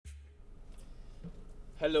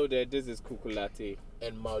Hello there, this is Kukulate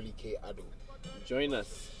and Mauli K. Ado. Join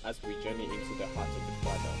us as we journey into the heart of the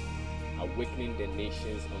Father, awakening the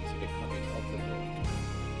nations unto the coming of the Lord.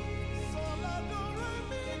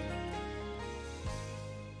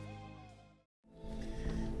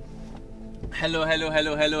 Hello,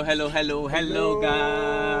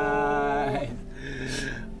 guys.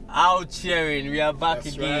 Out cheering, we are back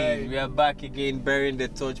That's again. right. We are back again, Bearing the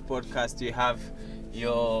Torch podcast. You have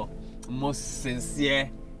your most sincere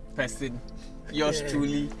person, yours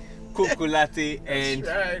truly, Kukulate, and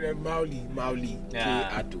That's right, and Mauli K.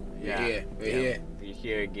 Ado. We're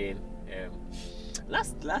here again.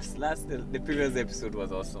 The previous episode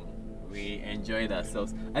was awesome. We enjoyed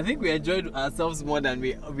ourselves. I think we enjoyed ourselves more than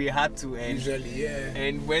we had to, Usually,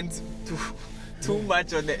 and went too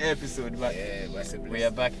much on the episode. But that's a blessing. we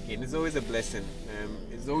are back again. It's always a blessing.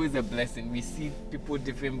 We see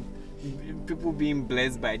people being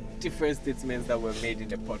blessed by different statements that were made in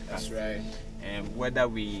the podcast. That's right. Whether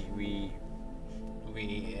we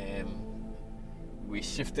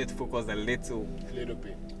shifted focus a little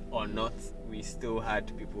bit. or not, we still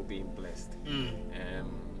had people being blessed.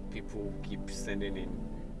 People keep sending in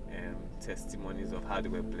testimonies of how they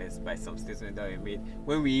were blessed by some statements that were made.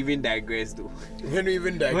 When we even digressed, though. When we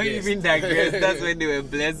even digressed, that's when they were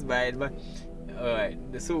blessed by it. But alright,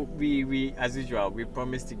 so we as usual, we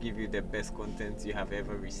promise to give you the best content you have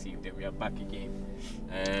ever received, and we are back again.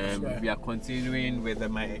 Right. We are continuing with the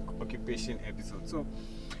My Occupation episode. So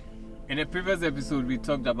in the previous episode, we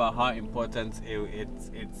talked about how important it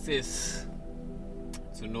is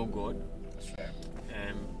to know God. That's right.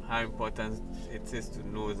 How important it is to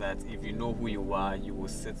know that if you know who you are, you will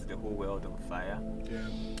set the whole world on fire. Yeah.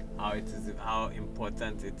 How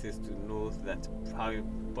important it is to know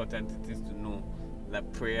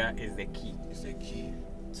that prayer is the key. It's the key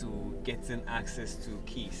to getting access to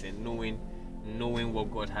keys and knowing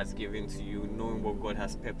what God has given to you, knowing what God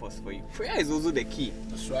has purpose for you. Prayer is also the key.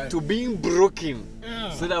 That's right. To being broken,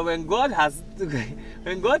 so that when God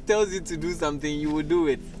tells you to do something, you will do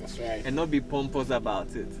it. That's right. And not be pompous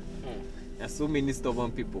about it. There's so many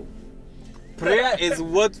stubborn people. Prayer is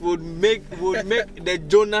what would make the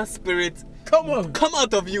Jonah spirit come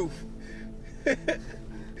out of you.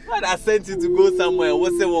 God has sent you to go somewhere.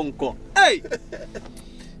 What's the one call? Hey!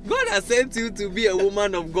 God has sent you to be a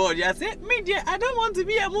woman of God. You said, me dear, I don't want to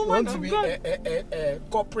be a woman of God. A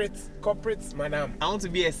corporate madam. I want to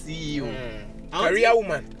be a CEO. Career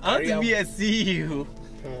woman. I want to be a CEO.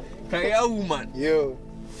 Career woman. Yo.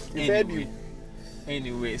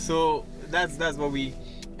 Anyway, so that's what we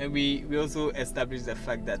also established the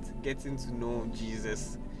fact that getting to know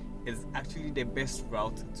Jesus is actually the best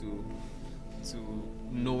route to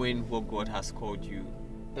knowing what God has called you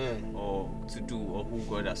or to do, or who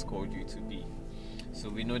God has called you to be. So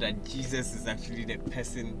we know that Jesus is actually the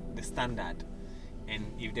person, the standard. And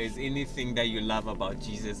if there's anything that you love about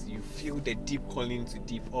Jesus, you feel the deep calling to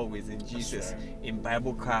deep always in Jesus, in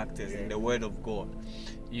Bible characters, in the Word of God.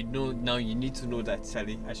 You know, now you need to know that,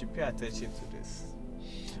 Charlie, I should pay attention to this.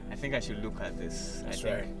 I think I should look at this. That's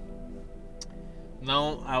right.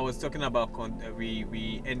 Now, I was talking about,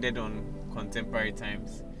 we ended on contemporary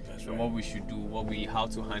times. That's So right. what we should do, how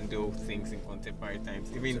to handle things in contemporary times.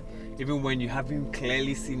 Even when you haven't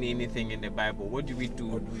clearly seen anything in the Bible, what do we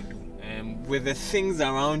do? With the things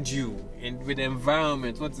around you and with the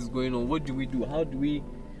environment, what is going on? What do we do? How do we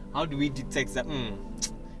detect that?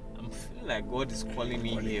 I'm feeling like God is calling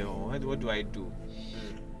me here. Or what do I do?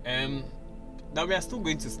 Now we are still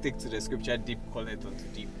going to stick to the scripture, deep call it unto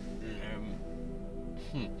deep.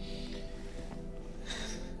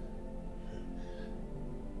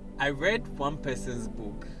 I read one person's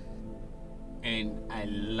book, and I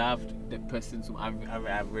loved the person's.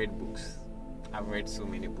 I've read books. I've read so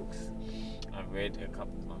many books. I've read a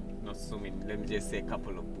couple, not so many. Let me just say a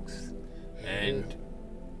couple of books. And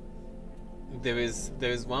there is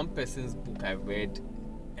one person's book I read,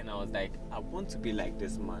 and I was like, I want to be like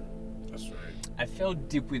this man. That's right. I felt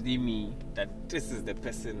deep within me that this is the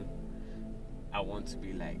person I want to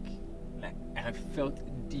be like. Like, I felt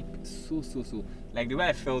deep, so. Like the way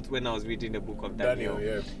I felt when I was reading the book of Daniel.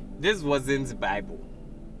 This wasn't Bible.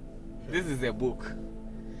 This is a book.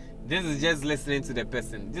 This is just listening to the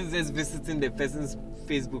person. This is just visiting the person's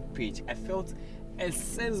Facebook page. I felt a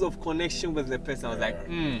sense of connection with the person. I was like,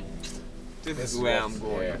 this is where I'm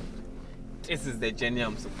going. Yeah. This is the journey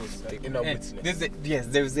I'm supposed to take. Inner witness.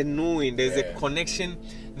 There is a knowing. There is a connection.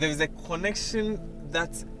 There is a connection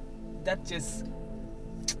that just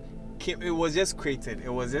came. It was just created. It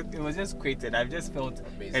was just created. I've just felt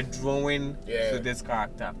a drawing to this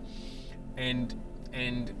character, and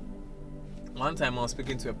One time I was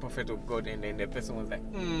speaking to a prophet of God, and then the person was like,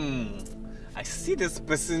 I see this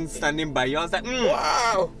person standing by you. I was like,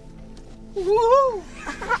 Wow. woo.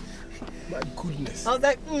 My goodness. I was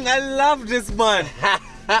like, I love this man.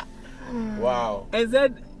 Wow. And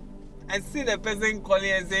then I see the person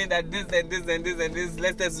calling and saying that this and this and this and this.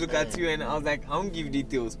 Let's look at you. And I was like, I won't give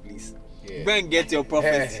details, please. Yeah. Go and get your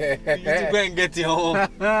prophet. You need to go and get your own.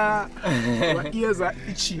 My ears are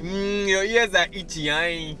itchy. Your ears are itchy.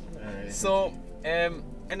 Aye. Alright. So, and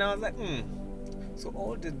I was like, So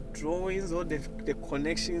all the drawings, all the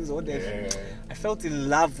connections, all the... Yeah. I felt in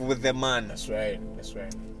love with the man. That's right. That's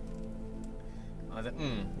right. I was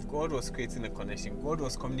like, God was creating a connection. God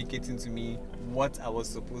was communicating to me what I was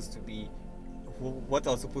supposed to be, what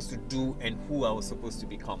I was supposed to do, and who I was supposed to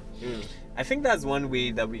become. I think that's one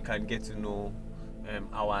way that we can get to know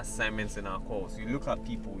our assignments and our calls. You look at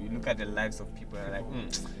people, you look at the lives of people, and you're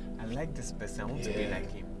like, I like this person. I want to be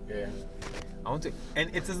like him. Yeah. I want to,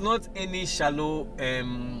 and it is not any shallow,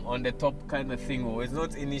 on the top kind of thing, or it's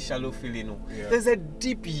not any shallow feeling. No. Yeah. There's a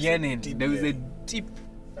deep yearning. There is a deep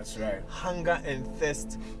That's right. hunger and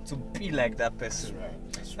thirst to be like that person. That's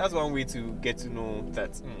right. That's right. That's one way to get to know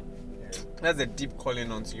that. That's a deep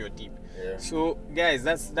calling onto your deep. Yeah. So, guys,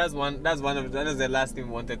 that's the last thing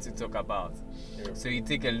we wanted to talk about. Yeah. So you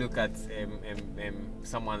take a look at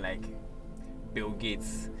someone like Bill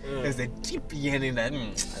Gates. There's a deep yearning that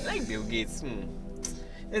I like Bill Gates.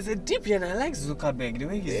 There's a deep yearning. I like Zuckerberg, the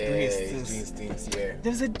way he's doing his things. Yeah.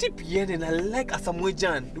 There's a deep yearning. I like Asamoah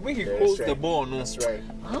Gyan, the way he Yeah, holds that's the right. ball. No? That's right.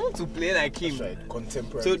 I want to play like him. That's right.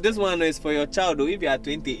 Contemporary. So this one is for your child. Though, if you are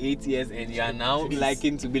 28 years and you are now Please.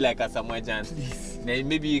 liking to be like Asamoah Gyan, then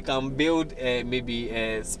maybe you can build maybe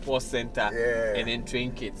a sports center and then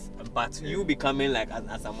train kids. But you becoming like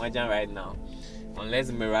Asamoah Gyan right now, unless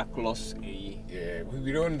miraculous. Yeah,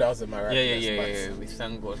 we don't doubt the miraculous. Yeah. We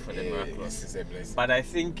thank God for the miraculous. This is a blessing. But I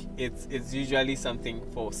think it's usually something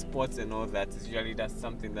for sports and all that. It's usually that's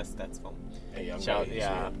something that starts from A young child. age,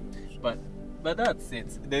 Yeah. But that's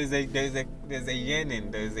it. There's a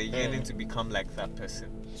yearning. There's a yearning to become like that person.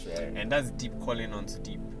 That's right. And that's deep calling onto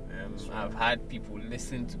deep. I've had people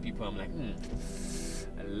listen to people. I'm like,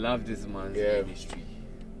 I love this man's ministry.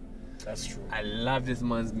 That's true. I love this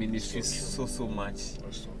man's ministry so much.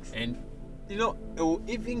 That's so true. And you know, it will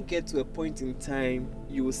even get to a point in time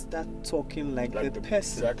you will start talking like the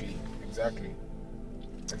person. Exactly.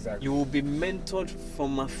 You will be mentored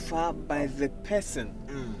from afar by the person.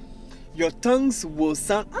 Your tongues will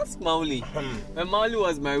sound. Ask Mauli. When Mauli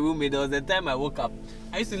was my roommate, there was a time I woke up.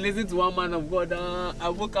 I used to listen to one man of God. I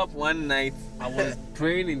woke up one night. I was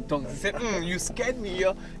praying in tongues. He said, "You scared me.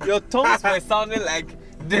 Your tongues were sounding like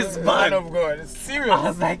this man of God. It's serious. I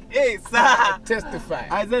was like, hey, sir. Testify.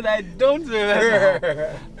 I said, I don't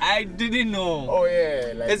remember. I didn't know. Oh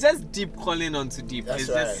yeah. Like, It's just deep calling onto deep. that's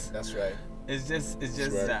It's right. just, That's right. it's just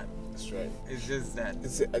right. that. That's right. It's just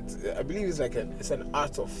that. I believe it's like it's an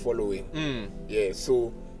art of following. Yeah.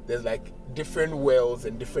 So there's like different wells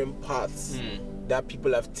and different paths that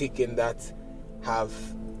people have taken that have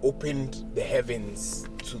opened the heavens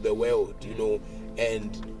to the world, you know.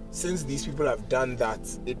 And since these people have done that,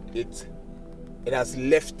 it has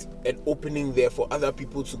left an opening there for other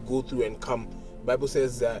people to go through and come. The Bible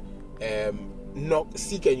says that knock,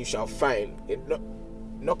 seek and you shall find.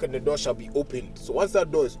 Knock and the door shall be opened. So once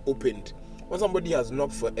that door is opened, once somebody has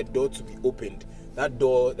knocked for a door to be opened, that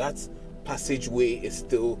door, that passageway is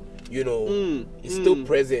still, you know, is still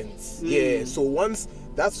present. Yeah. So once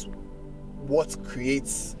that's what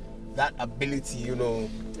creates that ability, you know.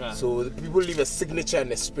 So the people leave a signature in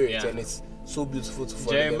the spirit, and it's so beautiful to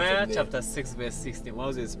follow Jeremiah them chapter 6 verse 16. While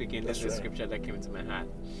I was speaking, this is the right. scripture that came into my heart.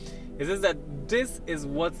 It says that this is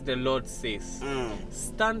what the Lord says.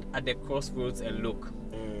 Stand at the crossroads and look.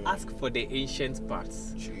 Ask for the ancient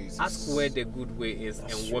paths. Jesus. Ask where the good way is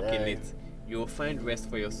and walk in right. it. You will find rest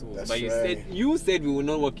for your souls. That's But right. you said we will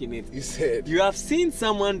not walk in it. You said. You have seen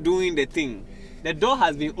someone doing the thing. The door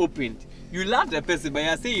has been opened. You love the person, but you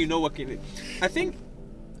are saying you not walk in it. I think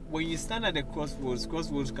when you stand at the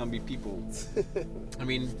crossroads can be people. I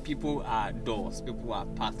mean, people are doors, people are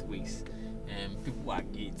pathways, and people are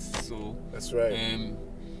gates. So That's right.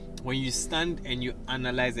 when you stand and you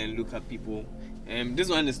analyze and look at people, this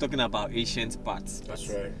one is talking about ancient paths. That's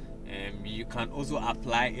right. You can also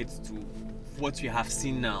apply it to what you have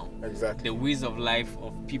seen now. Exactly. The ways of life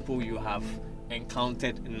of people you have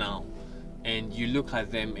encountered now. And you look at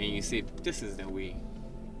them and you say, this is the way.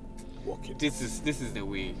 Walk it. This is the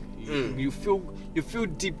way. You feel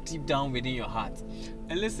deep down within your heart.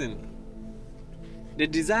 And listen, the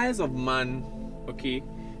desires of man, okay,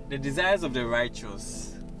 the desires of the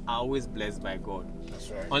righteous are always blessed by God. That's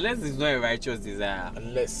right. Unless it's not a righteous desire.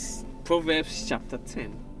 Unless. Proverbs chapter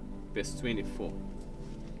 10, verse 24.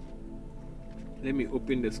 Let me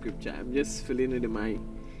open the scripture. I'm just feeling it in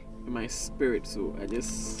my spirit, so I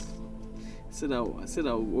just said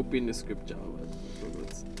I'll open the scripture.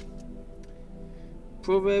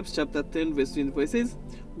 Proverbs chapter 10, verse 24. It says,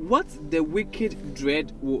 "What the wicked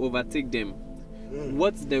dread will overtake them.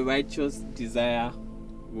 What the righteous desire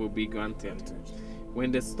will be granted."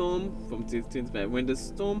 When the storm from 25, when the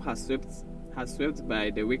storm has swept by,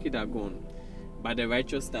 the wicked are gone, but the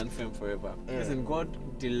righteous stand firm forever. Listen,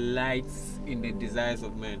 God delights in the desires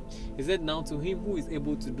of men. He said, "Now to him who is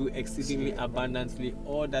able to do exceedingly abundantly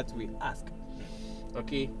all that we ask,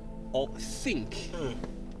 okay, or think."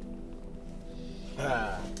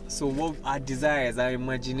 So what our desires, our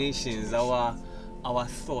imaginations, our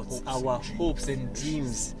thoughts, our hopes and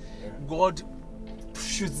dreams, God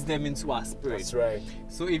shoots them into our spirit. That's right.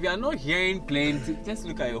 So if you are not hearing plain, just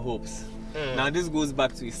look at your hopes. Now this goes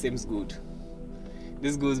back to it seems good.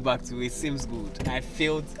 This goes back to it seems good. I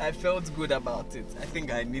felt good about it. I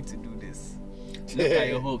think I need to do this. Look at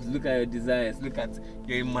your hopes, look at your desires, look at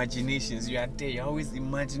your imaginations. You are there, you're always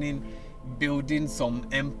imagining building some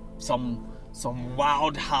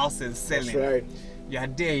wild house and selling. That's right. You are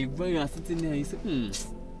there, when you are sitting there, you say,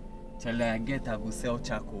 Charlie, I go sell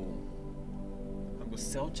charcoal. I go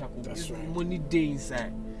sell charcoal. That's right. Money day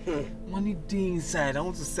inside. Money day inside. I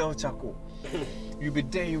want to sell charcoal. You'll be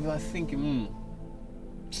there, you are thinking,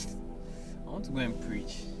 I want to go and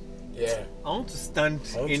preach. Yeah. I want to stand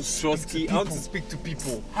in Trotsky. I want to speak to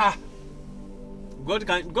people. God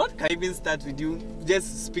can even start with you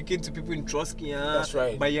just speaking to people in Trotsky. That's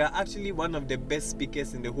right. But you're actually one of the best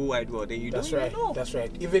speakers in the whole wide world, and you don't even know. That's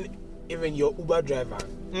right. Even your Uber driver.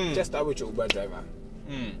 Just start with your Uber driver.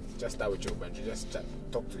 Just start with your Uber driver. Just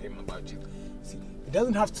talk to him about you. See, it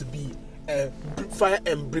doesn't have to be a fire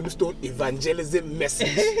and brimstone evangelism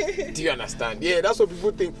message. Do you understand? Yeah, that's what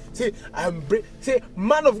people think. Say,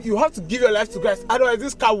 man of, you have to give your life to Christ, otherwise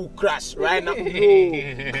this car will crash right now.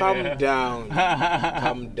 No, calm down.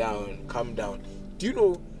 Calm down. Do you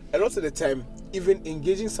know, a lot of the time, even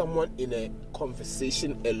engaging someone in a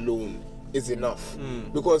conversation alone is enough.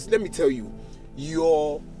 Because let me tell you,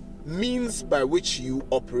 your means by which you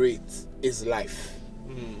operate is life.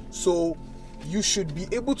 So you should be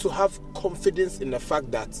able to have confidence in the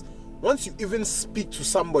fact that once you even speak to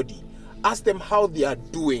somebody, ask them how they are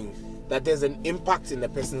doing, that there's an impact in the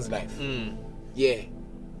person's life. Yeah.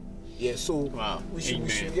 So wow. we should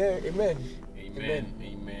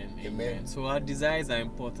Amen. So our desires are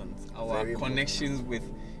important. Our Very connections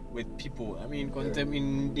with people. I mean,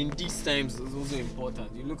 in these times is also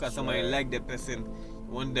important. You look at someone, you like the person,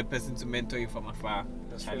 you want the person to mentor you from afar.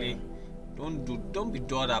 That's Charlie, right. Don't be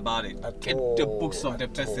dull about it. Get the books of the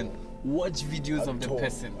person. Watch videos of the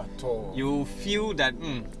person. You'll feel that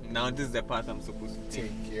now this is the path I'm supposed to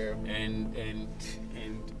take. And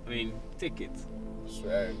I mean, take it. That's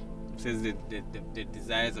right. It says the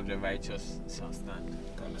desires of the righteous shall stand.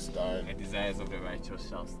 The desires of the righteous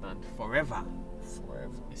shall stand forever.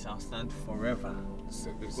 It shall stand forever.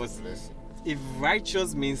 Because if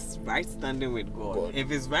righteous means right standing with God, if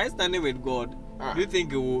it's right standing with God, do you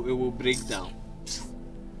think it will break down?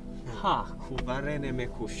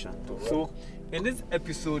 So in this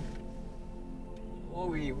episode, what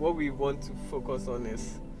we want to focus on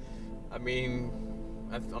is, I mean,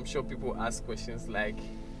 I'm sure people ask questions like,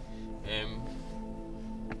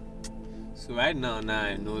 so right now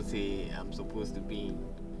I know I'm supposed to be in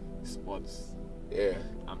sports. Yeah.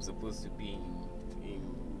 I'm supposed to be in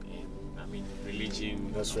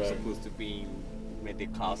religion. That's I'm right. supposed to be in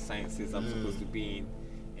medical sciences. I'm supposed to be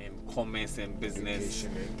in commerce and business,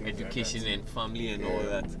 education and family and all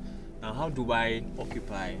that. Now, how do I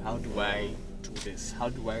occupy? How do I do this? How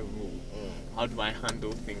do I rule? How do I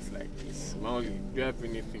handle things like this? Maoli, do you have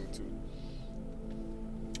anything to?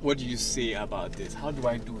 What do you say about this? How do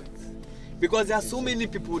I do it? Because there are so many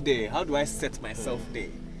people there. How do I set myself there?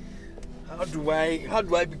 How do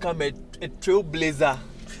I become a trailblazer?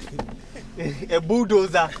 A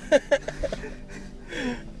bulldozer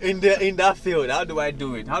in that field? How do I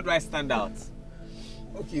do it? How do I stand out?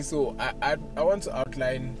 Okay, so I want to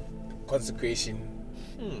outline consecration.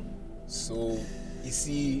 So you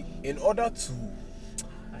see,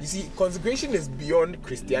 consecration is beyond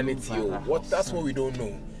Christianity. That's what we don't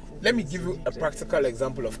know. Let me give you a practical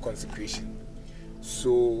example of consecration.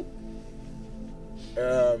 So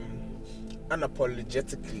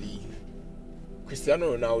unapologetically,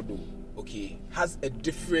 Cristiano Ronaldo, has a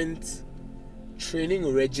different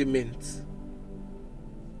training regiment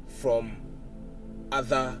from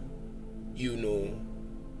other,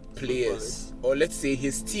 players, or let's say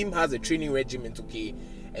his team has a training regiment, okay,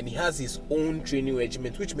 and he has his own training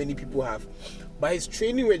regiment, which many people have, but his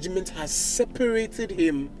training regiment has separated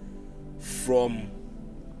him from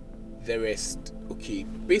the rest, okay.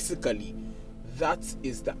 Basically, that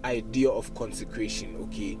is the idea of consecration,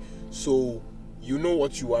 okay. So you know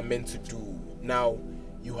what you are meant to do. Now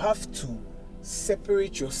you have to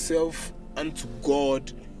separate yourself unto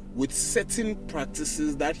God with certain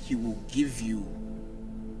practices that he will give you,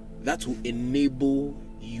 that will enable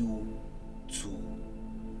you to,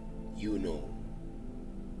 you know,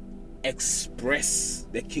 express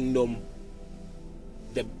the kingdom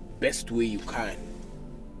the best way you can.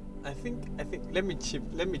 I think let me chip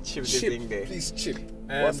this in there. Please chip.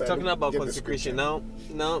 Talking about consecration now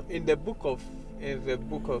in the book of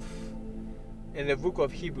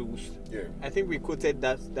Hebrews, yeah, I think we quoted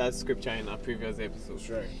that scripture in our previous episode. That's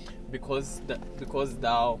right. Because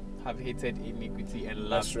thou have hated iniquity and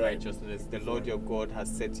loved righteousness, the Lord your God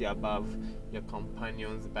has set you above your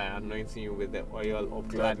companions by anointing you with the oil of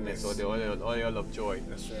gladness or the oil of joy.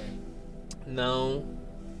 That's right. Now,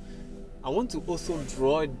 I want to also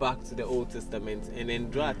draw it back to the Old Testament and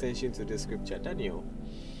then draw attention to the scripture, Daniel.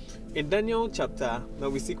 In Daniel chapter, now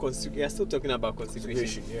we see we are still talking about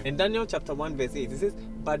consecration. Yeah. In Daniel chapter 1 verse 8, it says,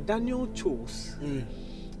 but Daniel chose, you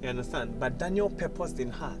understand, but Daniel purposed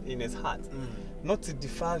in his heart not to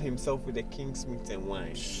defile himself with the king's meat and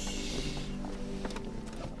wine.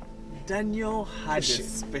 Daniel had a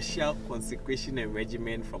special consecration and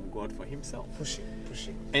regimen from God for himself. Pushing.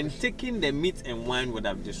 And taking the meat and wine would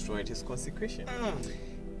have destroyed his consecration.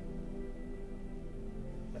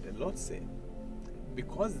 But the Lord said,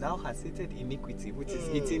 because thou hast hated iniquity, which is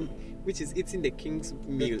eating the king's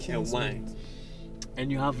meal and wine, and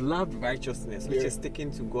you have loved righteousness, which is sticking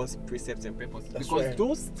to God's precepts and purposes. Because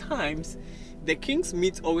those times, the king's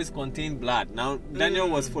meat always contained blood. Now, Daniel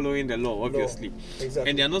was following the law, obviously. Exactly.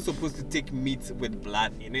 And they are not supposed to take meat with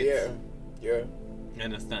blood in it. Yeah. You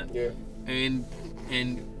understand? Yeah. And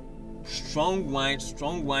strong wine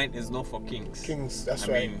is not for kings. That's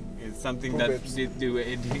I right. mean, it's something Proverbs. that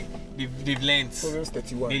they've learned. Proverbs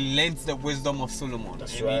 31. They learned the wisdom of Solomon.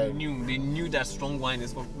 That's and right. They knew that strong wine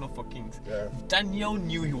is not for kings. Yeah. Daniel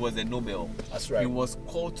knew he was a noble. That's right. He was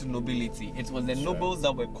called to nobility. It was the nobles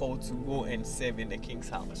that were called to go and serve in the king's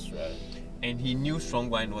house. That's right. And he knew strong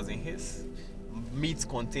wine wasn't his. Meat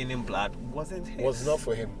containing blood wasn't his. Was not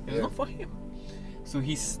for him. It was not for him. So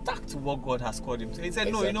he stuck to what God has called him to. He said,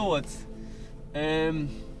 Exactly. no, you know what?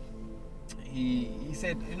 He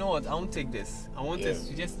said, you know what? I won't take this. I want us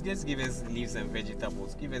to just give us leaves and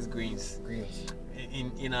vegetables. Give us greens.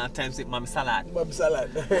 In our times, Mami salad. Mami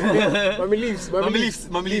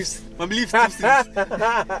leaves.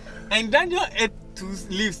 And Daniel ate two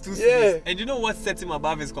leaves. And you know what set him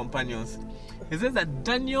above his companions? He says that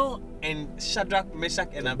Daniel and Shadrach, Meshach,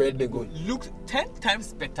 and Abednego looked 10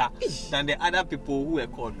 times better than the other people who were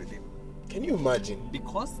called with him. Can you imagine?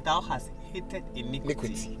 Because thou hast hated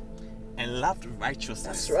iniquity and loved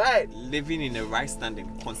righteousness. That's right. Living in a right standing,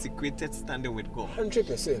 consecrated standing with God.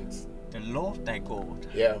 100%. The Lord thy God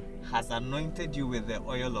has anointed you with the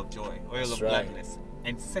oil of joy, oil of gladness,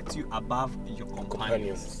 and set you above your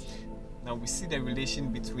companions. Now we see the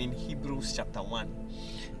relation between Hebrews chapter 1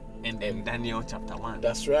 and then Daniel chapter 1.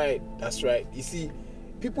 That's right. You see,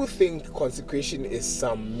 people think consecration is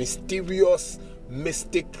some mysterious,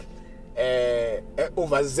 mystic,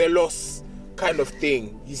 overzealous kind of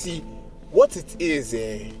thing. You see, what it is,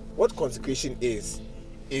 what consecration is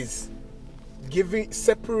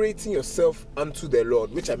separating yourself unto the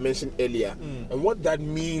Lord, which I mentioned earlier. And what that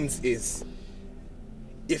means is,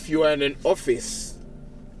 if you are in an office,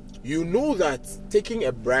 you know that taking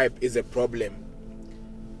a bribe is a problem.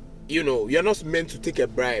 You know, you're not meant to take a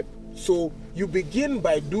bribe. So you begin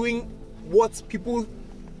by doing what people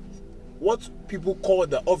call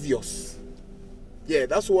the obvious. Yeah,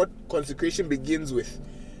 that's what consecration begins with.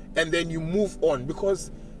 And then you move on,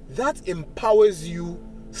 because that empowers you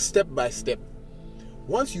step by step.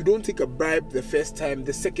 Once you don't take a bribe the first time,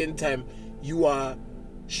 the second time, you are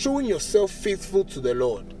showing yourself faithful to the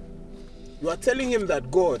Lord. You are telling him that,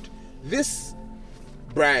 God, this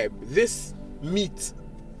bribe, this meat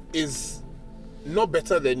is not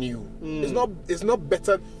better than you. It's not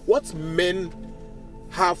better. What men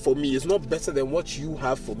have for me is not better than what you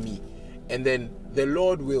have for me. And then the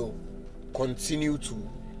Lord will continue to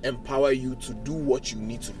empower you to do what you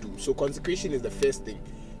need to do. So consecration is the first thing.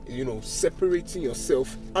 You know, separating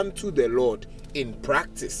yourself unto the Lord in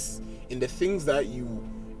practice, in the things that you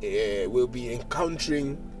will be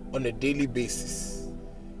encountering on a daily basis,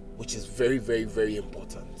 which is very, very, very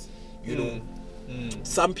important. You know,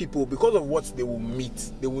 Some people, because of what they will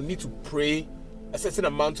meet, they will need to pray a certain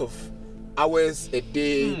amount of hours a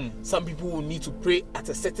day. Some people will need to pray at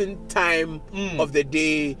a certain time of the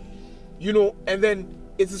day, and then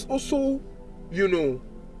it is also,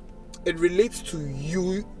 it relates to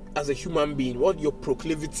you as a human being, what your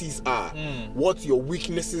proclivities are, what your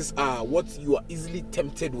weaknesses are, what you are easily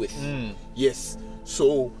tempted with. Yes.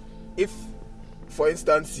 So if, for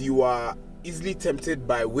instance, you are easily tempted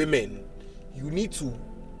by women, you need to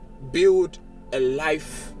build a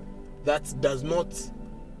life that does not,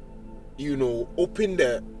 open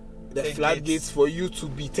the floodgates for you to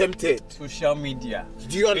be tempted. Social media.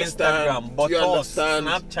 Do you understand? Instagram, Botos,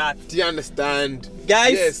 Snapchat. Do you understand?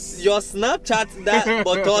 Guys, yes. Your Snapchat, that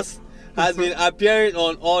Botos has been appearing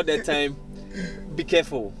on all the time. Be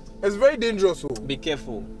careful. It's very dangerous. Be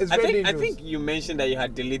careful. It's very dangerous. I think you mentioned that you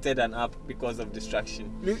had deleted an app because of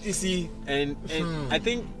distraction. You see, and I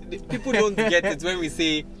think people don't get it when we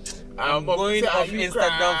say, I'm going off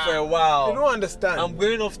Instagram for a while. You don't understand. I'm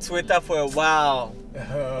going off Twitter for a while.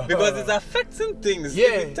 Because it's affecting things.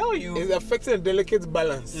 Yeah, I tell you. It's affecting a delicate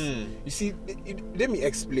balance. You see, let me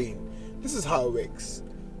explain. This is how it works.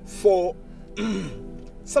 For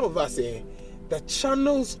some of us, the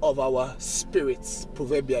channels of our spirits,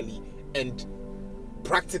 proverbially and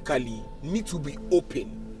practically, need to be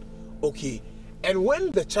open. Okay? And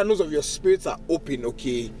when the channels of your spirits are open,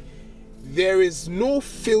 okay, there is no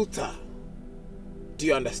filter. Do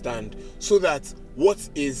you understand? So that what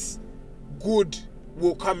is good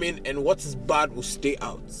will come in and what is bad will stay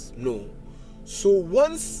out. No. So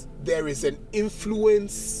once there is an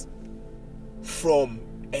influence from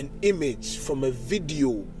an image, from a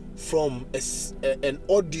video, from an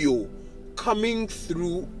audio coming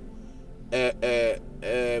through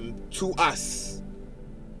to us,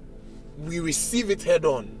 we receive it head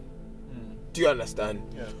on. Do you understand?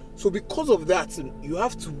 Yeah. So because of that, you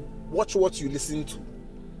have to watch what you listen to.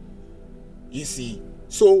 You see.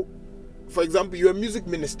 So, for example, you're a music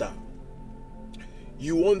minister.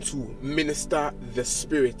 You want to minister the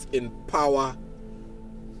spirit in power.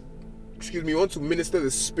 You want to minister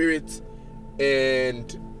the spirit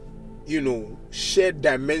and, share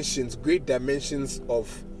dimensions, great dimensions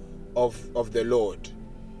of the Lord.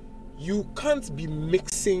 You can't be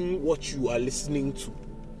mixing what you are listening to,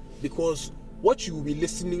 because what you will be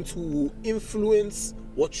listening to will influence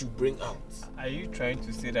what you bring out. Are you trying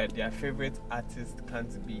to say that their favorite artist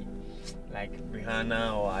can't be like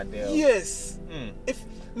Rihanna or Adele? Yes.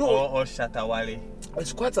 Or Shatta Wale?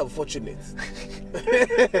 It's quite unfortunate.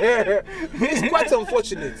 It's quite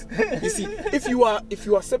unfortunate. You see, if you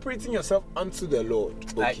are separating yourself unto the Lord,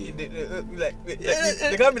 okay.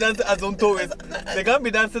 They can't be dancing as on tour with. They can't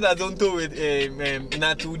be dancing as on tour with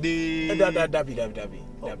Natude. Dabi.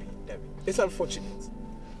 It's unfortunate.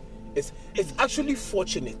 It's actually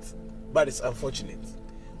fortunate, but it's unfortunate.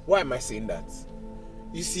 Why am I saying that?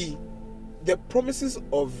 You see, the promises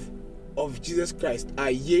of Jesus Christ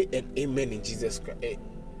are yea and amen in Jesus Christ.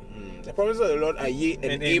 The promises of the Lord are yea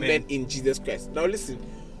and amen in Jesus Christ. Now listen,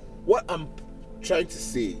 what I'm trying to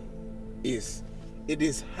say is, it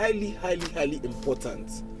is highly, highly, highly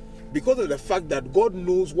important, because of the fact that God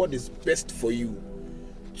knows what is best for you,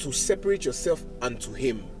 to separate yourself unto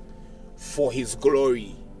Him for His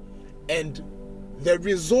glory. And the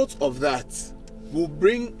result of that will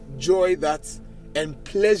bring joy and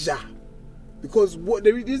pleasure. Because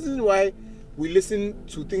the reason why we listen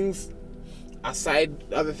to things aside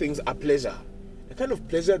other things are pleasure. The kind of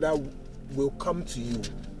pleasure that will come to you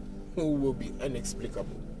will be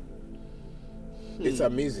inexplicable. It's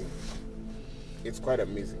amazing. It's quite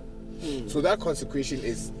amazing. So that consecration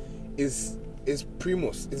is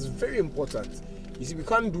primus. It's very important. You see, we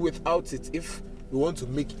can't do without it. If we want to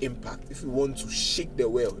make impact, if we want to shake the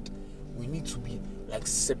world, we need to be like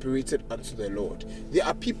separated unto the Lord. There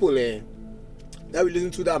are people that we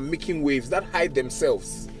listen to that are making waves, that hide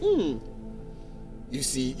themselves. You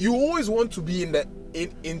see, you always want to be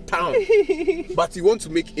in town, but you want to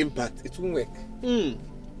make impact. It won't work. It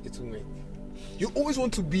won't work. You always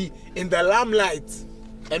want to be in the limelight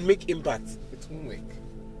and make impact. It won't work.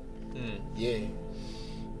 Yeah.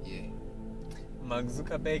 Mark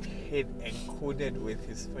Zuckerberg hid and coded with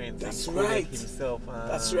his friends. That's and right. Himself.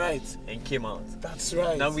 That's right. And came out. That's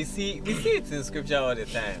right. Now we see it in scripture all the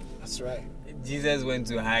time. That's right. Jesus went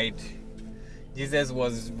to hide. Jesus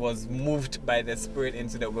was moved by the Spirit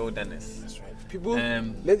into the wilderness. That's right. People,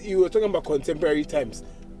 you were talking about contemporary times.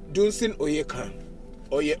 Dunsin Oyekan,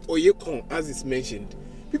 Oyekon, as it's mentioned.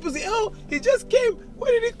 People say, "Oh, he just came.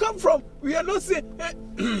 Where did he come from?" We are not saying.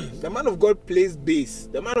 The man of God plays bass.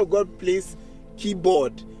 The man of God plays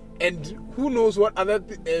keyboard and who knows what other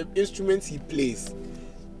instruments he plays.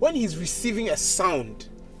 When he's receiving a sound,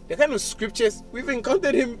 the kind of scriptures we've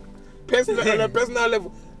encountered him on a personal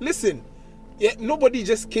level. Listen, nobody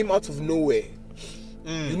just came out of nowhere.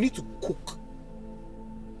 You need to cook.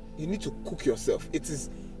 You need to cook yourself. It's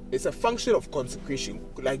a function of consecration.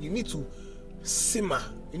 Like, you need to simmer.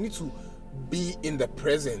 You need to be in the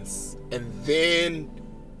presence, and then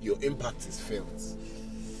your impact is felt.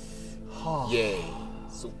 Yeah.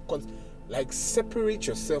 So, separate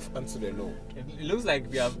yourself unto the Lord. It looks like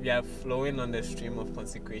we are flowing on the stream of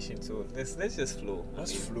consecration. So let's just flow.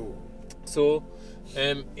 Let's flow. So,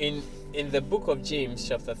 in the book of James,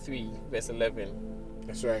 chapter 3, verse 11.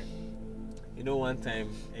 That's right. You know, one time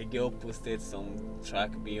a girl posted some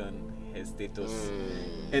track B on her status,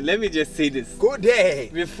 and let me just say this: go there.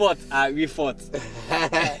 We fought. I fought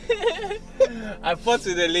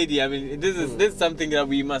with the lady. I mean, this is something that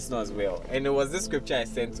we must know as well. And it was this scripture I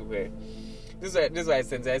sent to her. This is what I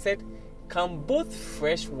sent her. I said, "Can both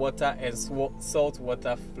fresh water and salt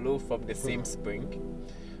water flow from the same spring?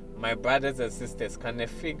 My brothers and sisters, can a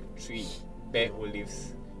fig tree bear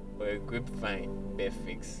olives, or a grapevine bear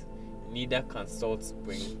figs? Neither can salt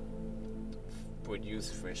spring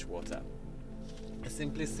produce fresh water." I'm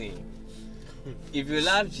simply saying, if you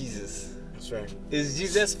love Jesus, that's right. Is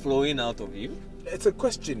Jesus flowing out of you? It's a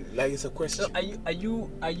question. It's a question. So are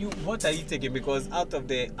you? What are you taking? Because out of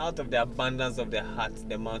the abundance of the heart,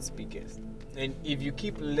 the mouth speaketh. And if you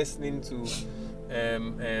keep listening to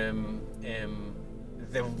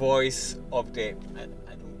the voice of the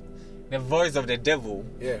devil,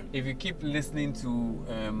 if you keep listening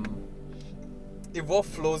to if what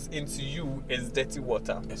flows into you is dirty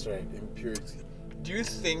water, that's right, impurity, do you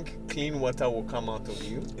think clean water will come out of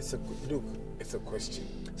you? It's a question.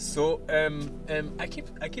 So I keep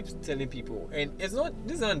telling people, and it's not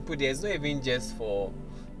put there. It's not even just for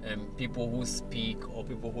people who speak or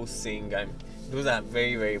people who sing, and those are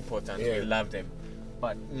very, very important. We love them.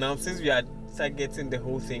 But now, since we are targeting the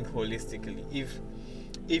whole thing holistically,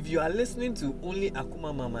 if you are listening to only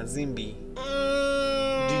Akuma Mama Zimbi,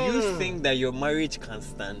 do you think that your marriage can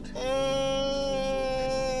stand?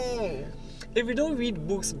 If you don't read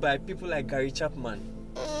books by people like Gary Chapman,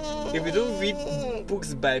 if you don't read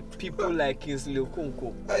books by people like Kingsley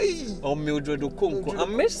Okonkwo or Mildred Okonkwo,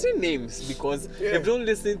 I'm mentioning names because if you don't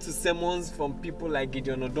listen to sermons from people like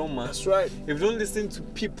Gideon Odoma, that's right. If you don't listen to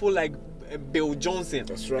people like Bill Johnson,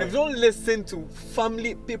 that's right. If you don't listen to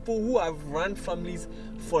people who have run families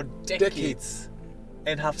for decades.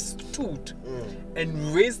 And have stood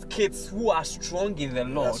and raised kids who are strong in the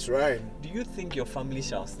Lord. That's right. Do you think your family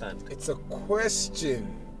shall stand? It's a question.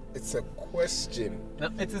 It's a question. Now,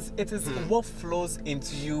 it is what flows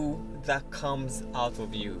into you that comes out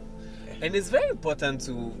of you. And it's very important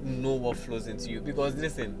to know what flows into you, because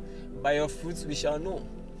listen, by your fruits we shall know.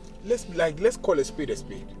 Let's call a spade a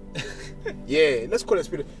spade. Yeah, let's call a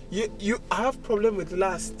spade. I have problem with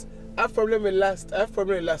lust. I have problem with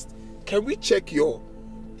lust. Can we check your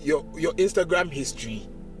Instagram history?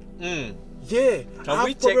 Yeah. Can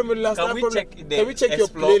we check your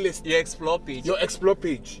playlist? Your explore page. Your explore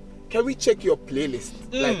page. Can we check your playlist?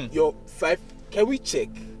 Like your 5. Can we check?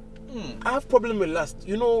 I have problem with lust.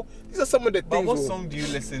 You know, these are some of the things. But what song do you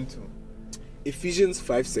listen to? Ephesians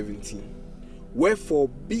 5:17. Wherefore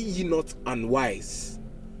be ye not unwise,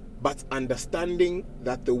 but understanding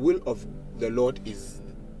that the will of the Lord is.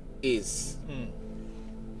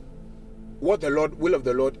 What the will of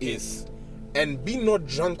the Lord is. And be not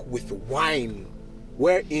drunk with wine,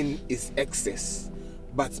 wherein is excess,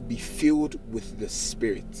 but be filled with the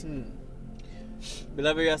Spirit.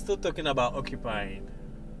 Beloved, we are still talking about occupying.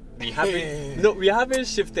 We haven't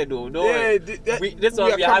shifted though. No, we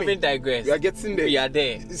haven't digressed. We are getting there. We are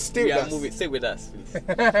there. Stay Stay with us,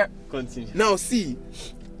 please. Continue. Now see,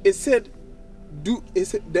 it said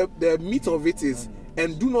the meat of it is,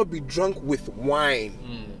 and do not be drunk with wine.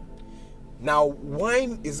 Now,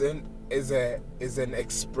 wine is an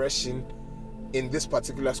expression in this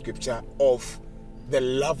particular scripture of the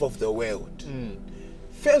love of the world.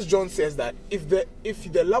 First John says that if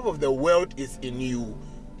the love of the world is in you,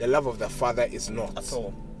 the love of the Father is not. At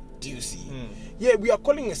all. Do you see? Yeah, we are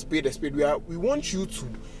calling a spade a spade. We want you to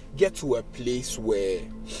get to a place where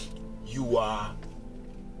you are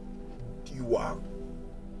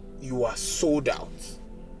sold out.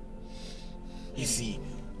 You see,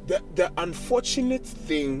 the unfortunate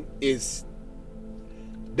thing is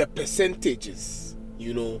the percentages.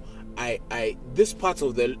 You know, I this part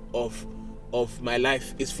of my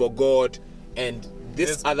life is for God, and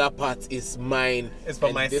this other part is mine. It's for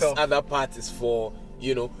and myself. This other part is for,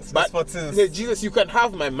 you know. It's but for things. Hey, Jesus, you can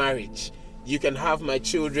have my marriage. You can have my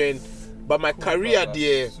children, but my career,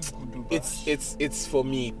 dear, it's for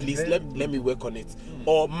me. Please let me work on it.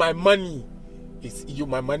 Or my money is you.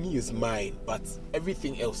 My money is mine, but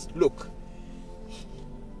everything else. Look,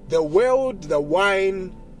 the world, the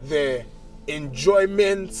wine, the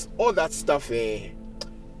enjoyment, all that stuff. It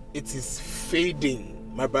is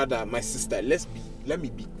fading, my brother, my sister. Let me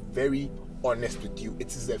be very honest with you. It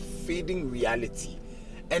is a fading reality,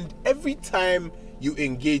 and every time you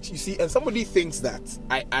engage, you see, and somebody thinks that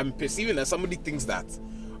I'm perceiving that somebody thinks that,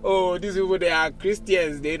 oh, these people, they are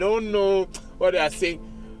Christians, they don't know what they are saying.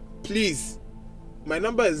 Please, my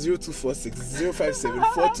number is 0246 057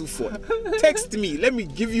 424. Text me. Let me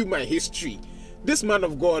give you my history. This man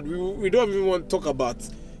of God, we don't even want to talk about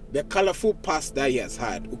the colorful past that he has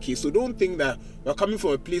had. Okay, so don't think that we're coming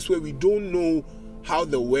from a place where we don't know how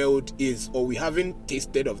the world is, or we haven't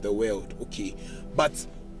tasted of the world. Okay, but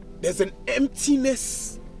there's an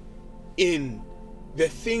emptiness in the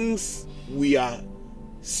things we are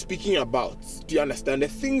speaking about. Do you understand? The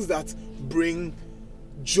things that bring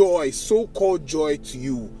joy, so-called joy to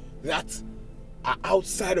you, that are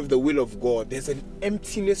outside of the will of God. There's an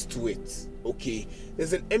emptiness to it. Okay,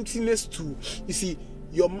 there's an emptiness to, you see,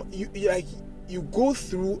 you go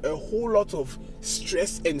through a whole lot of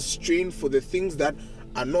stress and strain for the things that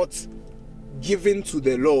are not given to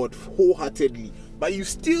the Lord wholeheartedly, but you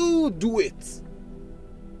still do it.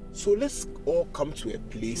 So let's all come to a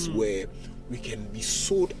place where we can be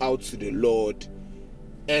sold out to the Lord,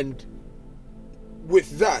 and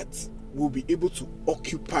with that we'll be able to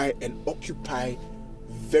occupy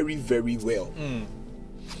very, very well.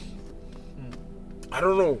 I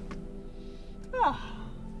don't know.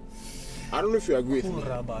 I don't know if you agree with me.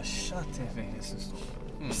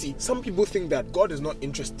 See, some people think that God is not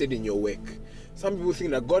interested in your work. Some people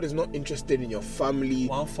think that God is not interested in your family,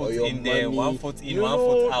 one foot or your in money. there, one foot in, one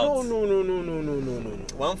foot out. No.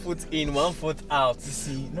 One foot in, one foot out. You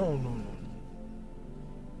see, no.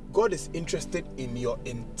 God is interested in your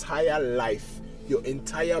entire life, your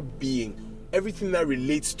entire being, everything that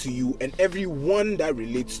relates to you, and everyone that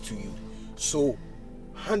relates to you. So,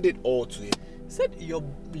 hand it all to Him. Said you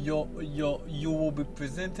will be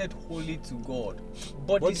presented wholly to God,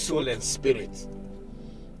 body, soul, and spirit.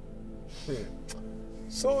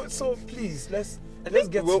 So please let's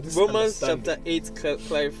get to this Romans chapter 8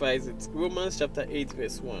 clarifies it. Romans chapter 8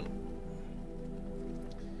 verse 1.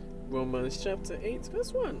 Romans chapter 8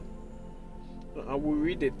 verse 1. I will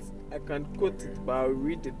read it. I can quote it, but I'll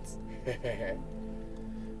read it. I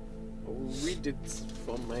will read it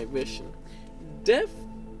from my version.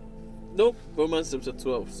 Romans chapter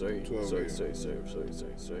 12. Sorry.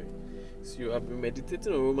 So you have been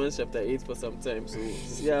meditating on Romans chapter 8 for some time. So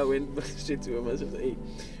yeah, I went back straight to Romans chapter 8.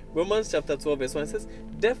 Romans chapter 12 verse 1 says,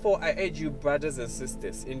 "Therefore I urge you, brothers and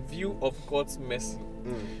sisters, in view of God's mercy,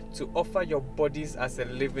 to offer your bodies as a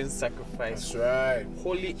living sacrifice, that's right,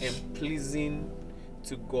 holy and pleasing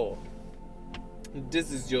to God.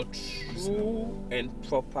 This is your true and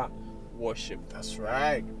proper worship." That's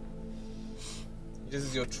right. This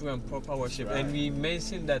is your true and proper worship. Right. And we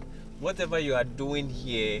mentioned that whatever you are doing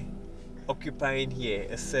here, occupying here,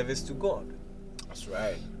 is service to God. That's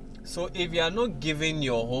right. So if you are not giving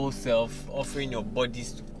your whole self, offering your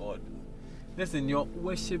bodies to God, listen, your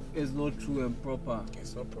worship is not true and proper.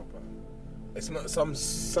 It's not proper. It's not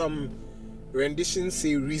some renditions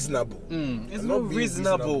say reasonable. It's not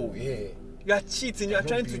reasonable. Yeah. You are cheating. You are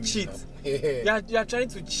trying to cheat. Yeah. You are trying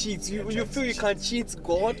to cheat. You feel you can cheat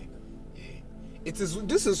God? Yeah.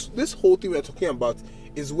 This whole thing we're talking about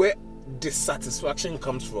is where dissatisfaction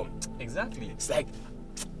comes from. Exactly. It's like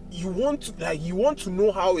you want to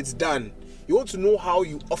know how it's done. You want to know how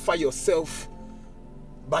you offer yourself,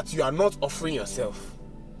 but you are not offering yourself.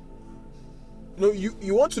 No,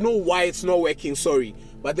 you want to know why it's not working,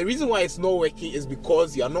 but the reason why it's not working is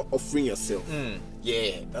because you are not offering yourself.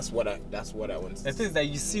 Yeah, that's what I want to say. The thing is that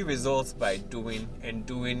you see results by doing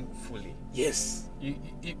fully. Yes.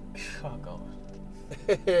 Oh God.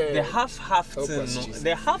 The half thing, it's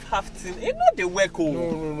not the work. No.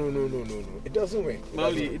 It doesn't work.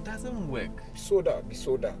 It doesn't work. Be sold out.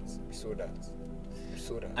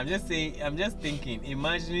 I'm just thinking,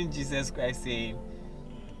 imagining Jesus Christ saying,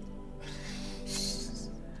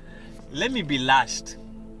 "Let me be lashed,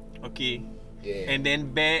 okay? Yeah. And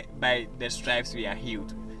then bear by the stripes we are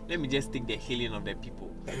healed. Let me just take the healing of the people.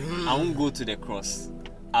 I won't go to the cross.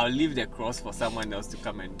 I'll leave the cross for someone else to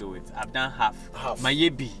come and do it. I've done half.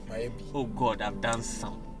 Mayebi. Oh God, I've done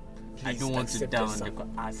some. Please, I don't want to die on the cross.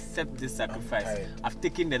 I accept this sacrifice. I've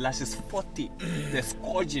taken the lashes 40, the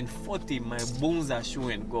scourging 40. My bones are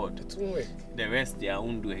showing God. It won't work. The rest I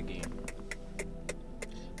won't do again."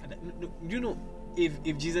 You know,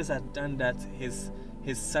 if Jesus had done that, his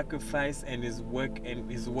sacrifice and his work and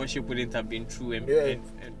his worship wouldn't have been true and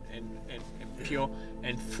pure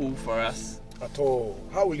and full for us at all.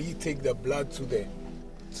 How will he take the blood to the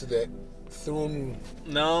throne?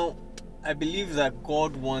 Now, I believe that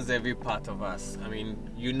God wants every part of us. I mean,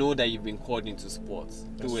 you know that you've been called into sports.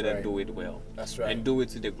 Do it and do it well. That's right. And do it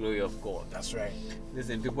to the glory of God. That's right.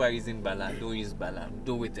 Listen, people are using Bala. Don't use Bala.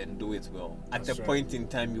 Do it and do it well. At the point in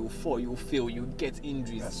time, you fall, you fail, you get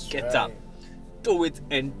injuries. Get up. Do it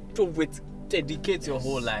and do it. Dedicate your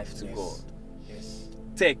whole life to God. Yes.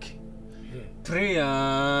 Take prayer.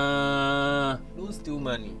 Don't steal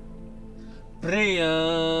money.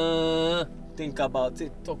 Prayer. Think about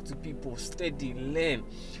it. Talk to people. Study. Learn.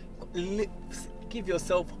 Give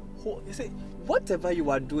yourself. Whatever you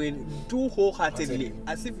are doing, do wholeheartedly,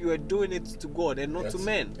 as if you are doing it to God and not to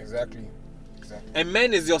men. Exactly. And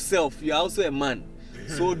man is yourself. You are also a man.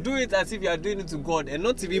 So do it as if you are doing it to God and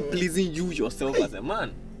not even pleasing you yourself as a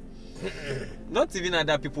man. Not even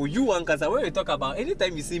other people. You one, because when we talk about,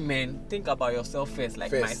 anytime you see men, think about yourself first,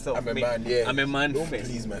 like myself. I'm a man, yeah. I'm a man Don't first.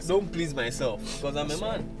 Please myself. Don't please myself because I'm a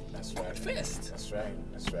man. That's right. First. That's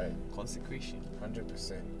right. Consecration.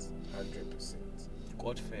 100%.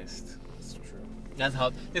 God first. It's true. That's how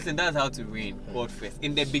to reign. God first.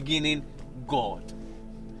 In the beginning, God.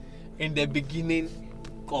 In the beginning,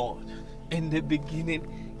 God. In the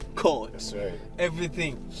beginning, God. That's right.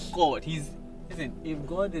 Everything, God. Listen, if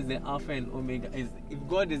God is the Alpha and Omega, if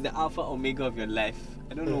God is the Alpha Omega of your life,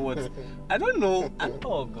 I don't know what. I don't know.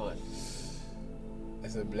 Oh God.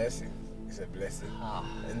 It's a blessing.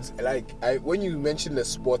 And when you mentioned the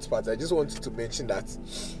sports part, I just wanted to mention that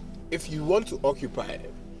if you want to occupy,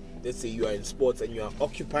 let's say you are in sports and you are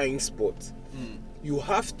occupying sports, you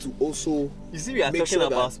have to also. You see, we are talking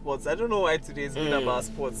about sports. I don't know why today is been about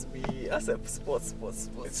sports. That's a sports.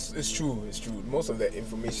 It's true. Most of the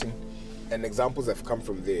information and examples have come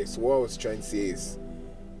from there. So what I was trying to say is,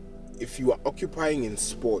 if you are occupying in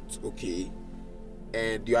sport, okay,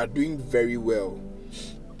 and you are doing very well,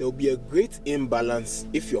 there will be a great imbalance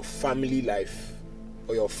if your family life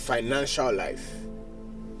or your financial life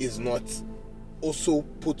is not also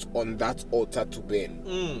put on that altar to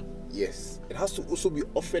burn. Yes, it has to also be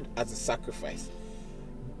offered as a sacrifice.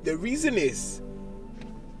 The reason is,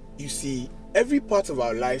 you see, every part of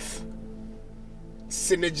our life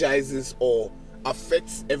synergizes or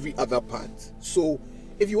affects every other part. So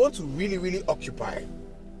if you want to really, really occupy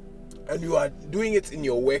and you are doing it in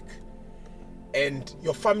your work and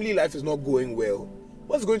your family life is not going well,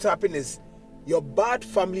 what's going to happen is your bad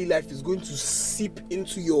family life is going to seep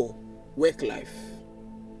into your work life.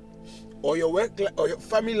 Or your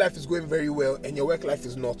family life is going very well and your work life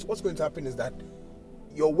is not. What's going to happen is that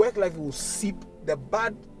your work life will seep. The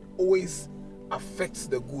bad always affects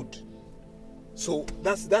the good. So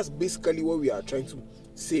that's basically what we are trying to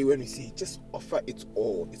say when we say just offer it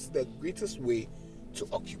all. It's the greatest way to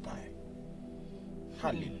occupy.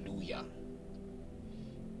 Hallelujah.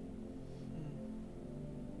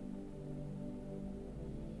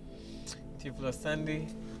 Tiflo Sunday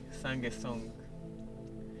sang a song.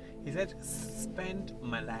 He said, spend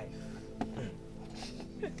my life.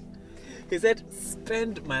 He said,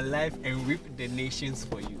 spend my life and reap the nations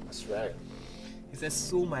for you. That's right. He said,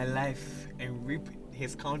 sow my life and reap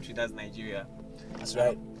his country, that's Nigeria. That's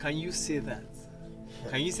right. Can you say that?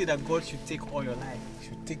 Can you say that God should take all your life?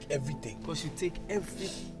 Should take everything. God should take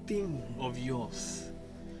everything of yours.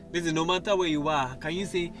 Listen, no matter where you are, can you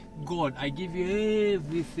say, God, I give you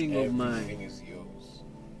everything of mine. Everything is yours.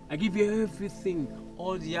 I give you everything,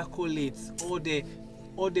 all the accolades, all the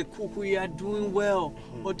cuckoo, you are doing well,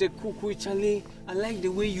 all the cuckoo, Charlie. I like the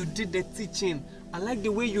way you did the teaching. I like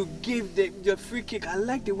the way you gave the free kick. I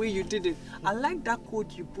like the way you did it. I like that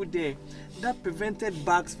quote you put there that prevented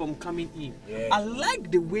bugs from coming in. Yeah. I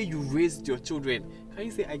like the way you raised your children. Can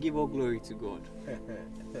you say, I give all glory to God?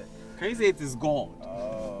 Can you say it is God?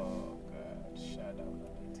 Oh, God. Shut up.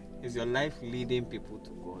 Is your life leading people to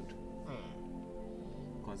God?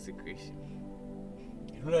 Consecration.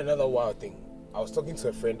 You know another wild thing? I was talking to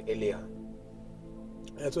a friend earlier.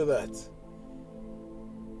 And I told her that,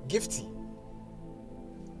 Gifty,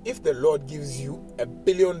 if the Lord gives you $1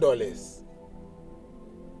 billion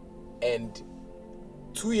and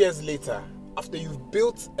 2 years later, after you've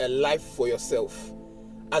built a life for yourself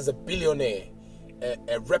as a billionaire,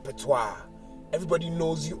 a repertoire, everybody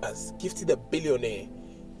knows you as Gifty the billionaire.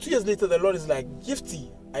 2 years later, the Lord is like,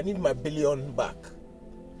 Gifty, I need my $1 billion back.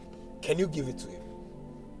 Can you give it to him?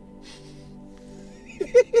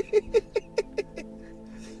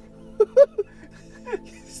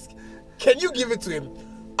 Can you give it to him?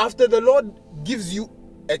 After the Lord gives you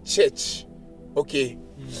a church, okay,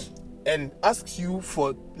 and asks you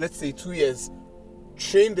for, let's say, 2 years,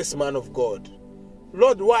 train this man of God.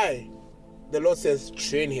 Lord, why? The Lord says,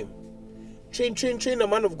 train him. Train the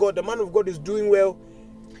man of God. The man of God is doing well.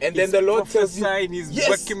 And then the Lord tells you, he's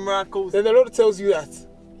working miracles. Then the Lord tells you that,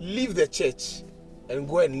 leave the church and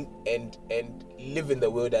go and live in the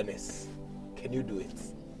wilderness. Can you do it?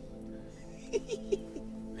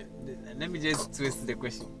 Let me just twist the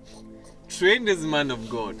question. Train this man of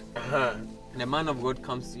God. And the man of God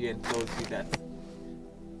comes to you and tells you that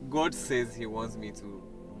God says he wants me to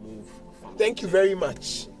move from. Thank you very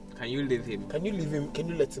much. Can you leave him? Can you leave him? Can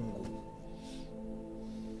you let him go?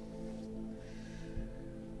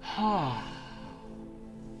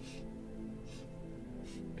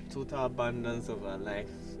 Total abundance of our life.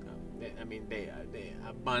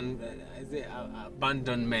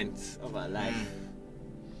 Abandonment of our life.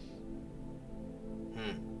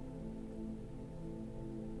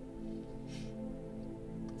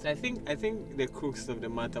 So I think the crux of the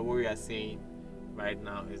matter, what we are saying right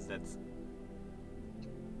now, is that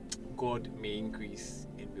God may increase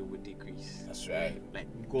and we will decrease. That's right. Like,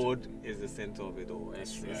 God is the center of it all.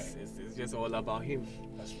 It's just all about Him.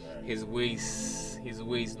 That's right. His ways,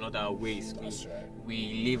 not our ways. That's right.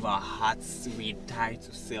 We live our hearts. We die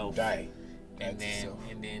to self. Die And to self.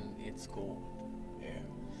 then it's gone. Yeah.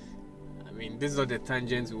 I mean, this is not the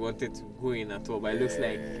tangent we wanted to go in at all, but it looks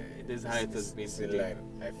like this is how it has been It's in today. line.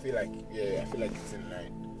 I feel like it's in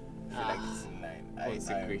line.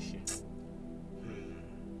 Consecration.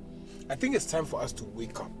 I think it's time for us to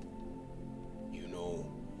wake up. You know,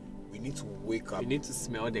 we need to wake up. You need to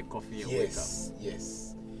smell the coffee and wake up.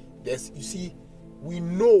 Yes. You see, we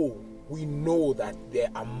know that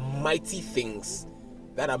there are mighty things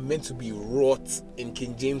that are meant to be wrought in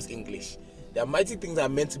King James English. There are mighty things that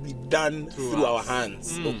are meant to be done through our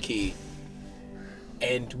hands. Okay.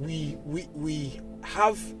 And we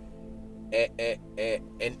have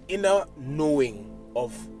an inner knowing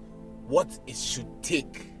of what it should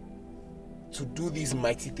take to do these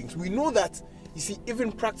mighty things. We know that, you see,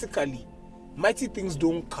 even practically, mighty things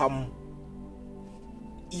don't come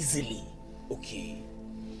easily, okay?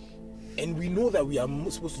 And we know that we are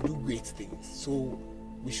supposed to do great things. So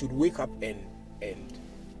we should wake up and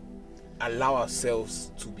allow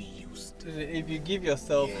ourselves to be used. If you give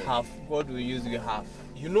yourself half, God will use you half.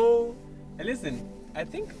 You know, and listen, I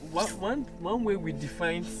think one way we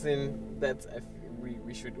define sin that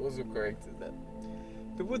we should also correct is that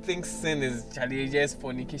people think sin is just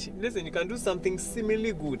fornication. Listen, you can do something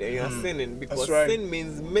seemingly good and you're sinning because sin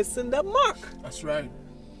means missing the mark. That's right.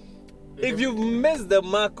 If you've missed the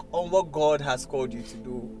mark on what God has called you to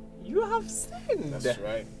do, you have sinned. That's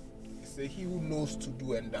right. He said, he who knows to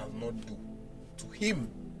do and does not do, to him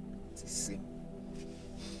it is sin.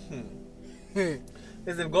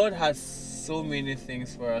 Listen, God has so many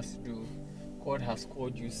things for us to do. God has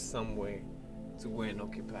called you somewhere to go and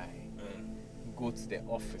occupy. Go to the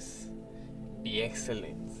office. Be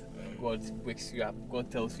excellent. God wakes you up. God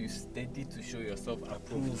tells you, study to show yourself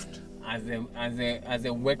approved as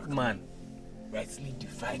a workman, rightly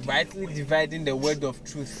dividing the word of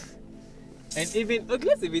truth. And even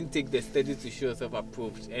let's even take the study to show yourself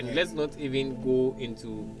approved, and let's not even go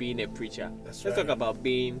into being a preacher. Let's talk about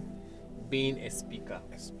being a speaker,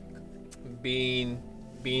 being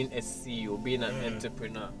a CEO, being an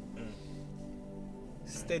entrepreneur.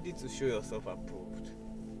 Study to show yourself approved.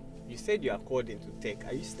 You said you are called into tech.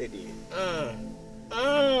 Are you studying?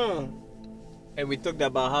 And we talked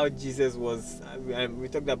about how Jesus was. We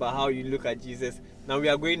talked about how you look at Jesus. Now we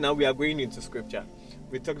are going into scripture.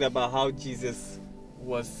 We talked about how Jesus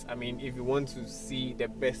was. I mean, if you want to see the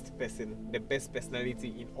best person, the best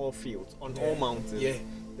personality in all fields, on all mountains,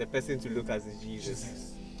 the person to look at is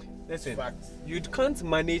Jesus. Listen, you can't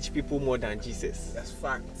manage people more than Jesus. That's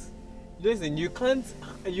fact. Listen, you can't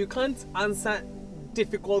answer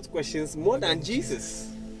difficult questions more than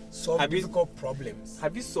Jesus. Solve difficult problems.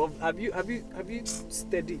 Have you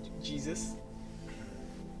studied Jesus?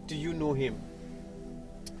 Do you know him?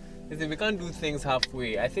 Listen, we can't do things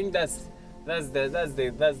halfway. I think that's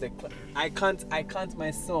the I can't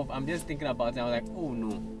myself. I'm just thinking about it. I'm like, oh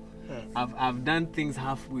no. I've done things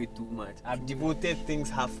halfway too much. I've devoted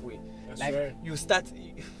things halfway. That's like right. You start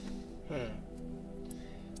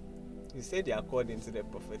You said you are called into the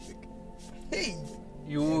prophetic. Hey, so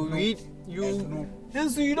you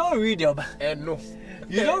don't read your Bible.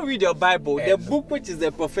 You don't read your Bible. The book which is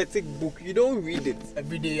the prophetic book, you don't read it.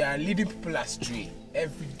 Every day you are leading people astray.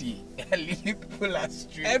 Every day you are leading people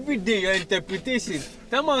astray. Every day your interpretation.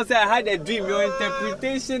 Someone say I had a dream. Your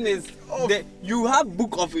interpretation is you have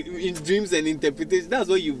book of in dreams and interpretation. That's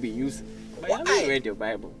what you'll be using. But you haven't read your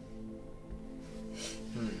Bible.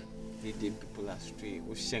 Leading people astray.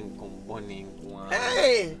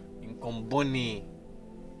 Hey! Inkomboni.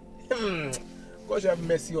 God have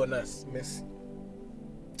mercy on us. Mercy.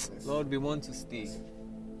 Lord, we want to stay.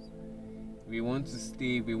 We want to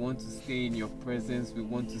stay. We want to stay in your presence. We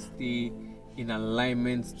want to stay in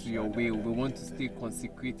alignment to your will. We want to stay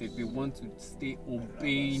consecrated. We want to stay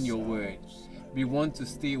obeying your word. We want to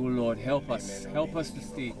stay, oh Lord. Help us. Help us to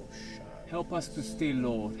stay. Help us to stay,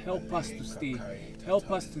 Lord. Help us to stay. Help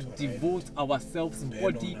us to devote ourselves,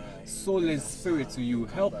 body, soul, and spirit to you.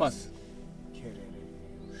 Help us.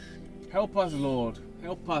 Help us, Lord.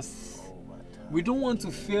 Help us. We don't want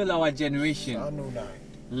to fail our generation.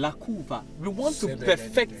 Lakuva. We want to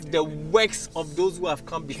perfect the works of those who have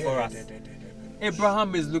come before us.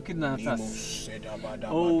 Abraham is looking at us.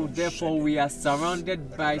 Oh, therefore we are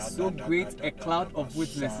surrounded by so great a cloud of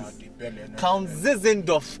witnesses. Count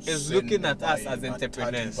Zinzendorf is looking at us as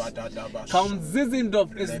entrepreneurs. Count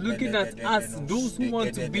Zinzendorf is looking at us, those who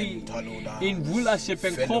want to be in rulership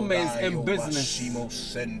and commerce and business.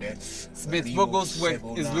 Smith Vogel's work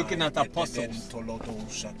is looking at apostles.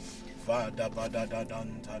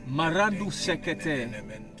 Marandu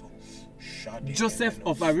Shekete. Joseph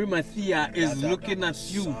of Arimathea is looking at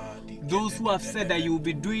you. Those who have said that you will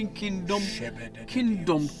be doing kingdom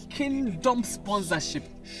sponsorship,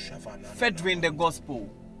 furthering the gospel.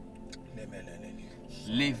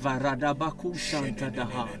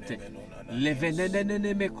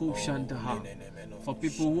 For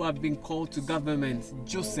people who have been called to government,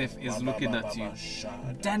 Joseph is looking at you.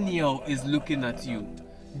 Daniel is looking at you.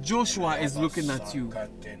 Joshua is looking at you.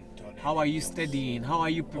 How are you studying? How are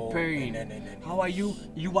you preparing? How are you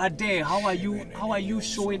are there? How are you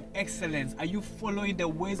showing excellence? Are you following the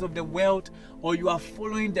ways of the world, or you are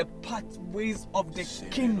following the pathways of the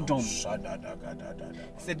kingdom? He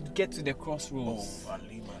said, get to the crossroads.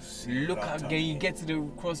 Look again, you get to the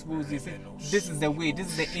crossroads. He said, this is the way, this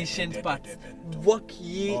is the ancient path. Walk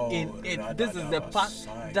ye in it. This is the path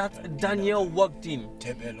that Daniel walked in.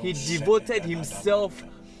 He devoted himself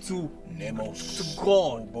to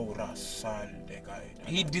God.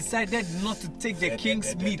 He decided not to take the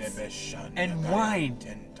king's meat and wine.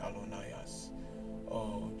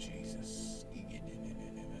 Oh, Jesus.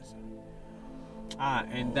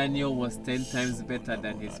 And Daniel was 10 times better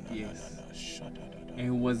than his peers. And he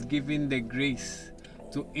was given the grace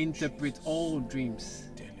to interpret all dreams.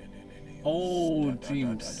 All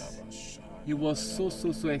dreams. He was so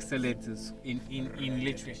excellent in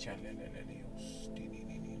literature.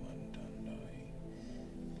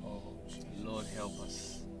 Lord, help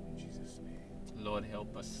us. Lord,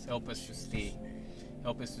 help us. Help us to stay.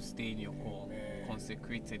 Help us to stay in your call.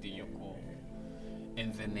 Consecrated in your call.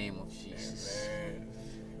 In the name of Jesus.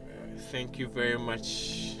 Thank you very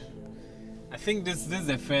much. I think this is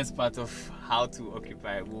the first part of how to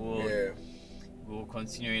occupy. We'll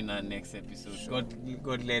continue in our next episode. Sure.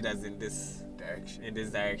 God led us in this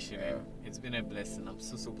direction. Yeah. It's been a blessing. I'm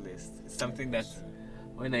so blessed. It's something that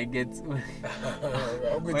when I get to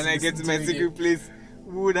my secret place,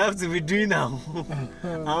 we would have to be doing our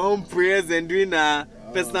own prayers and doing our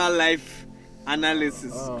personal life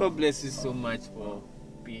analysis. God bless you so much for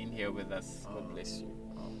being here with us. God bless you.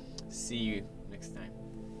 See you next time.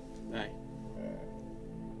 Bye.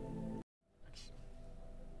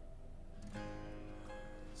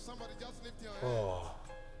 Somebody just lift your hands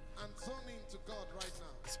and turn into God right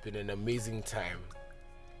now. It's been an amazing time.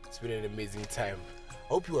 I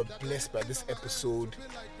hope you are blessed by this episode.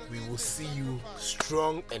 We will see you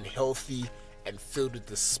strong and healthy and filled with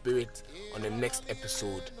the Spirit on the next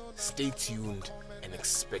episode. Stay tuned and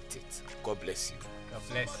expect it. God bless you. God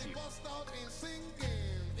bless you.